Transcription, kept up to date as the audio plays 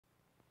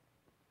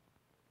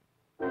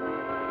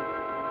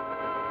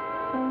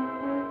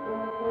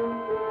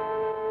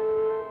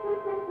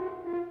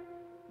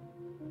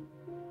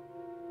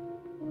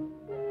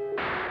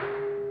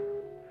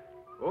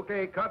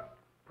Okay, cut.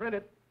 Print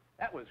it.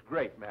 That was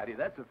great, Matty.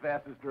 That's the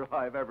fastest draw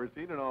I've ever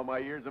seen in all my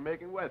years of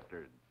making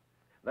westerns.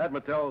 That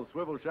Mattel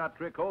swivel shot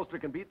trick holster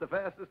can beat the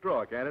fastest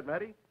draw, can't it,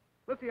 Matty?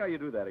 Let's see how you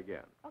do that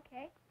again.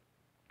 Okay.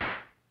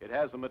 It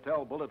has a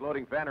Mattel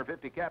bullet-loading Fanner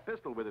 50 cap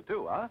pistol with it,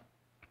 too, huh?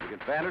 You can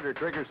fan it or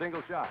trigger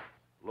single shots.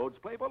 Loads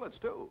play bullets,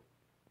 too.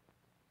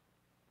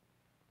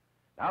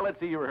 Now let's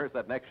see you rehearse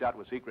that next shot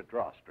with secret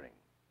drawstring.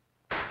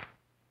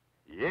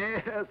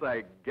 Yes,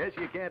 I guess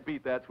you can't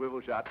beat that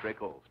swivel shot trick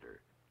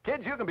holster.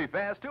 Kids, you can be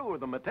fast, too, with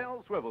the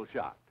Mattel swivel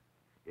shot.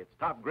 It's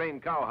top-grain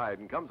cowhide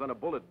and comes on a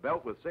bullet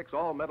belt with 6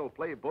 all-metal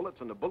play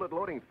bullets and a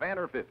bullet-loading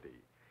Fanner 50.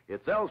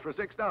 It sells for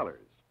 $6.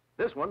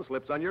 This one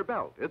slips on your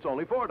belt. It's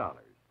only $4.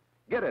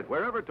 Get it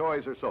wherever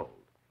toys are sold.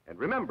 And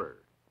remember,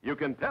 you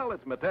can tell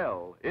it's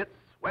Mattel. It's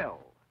swell.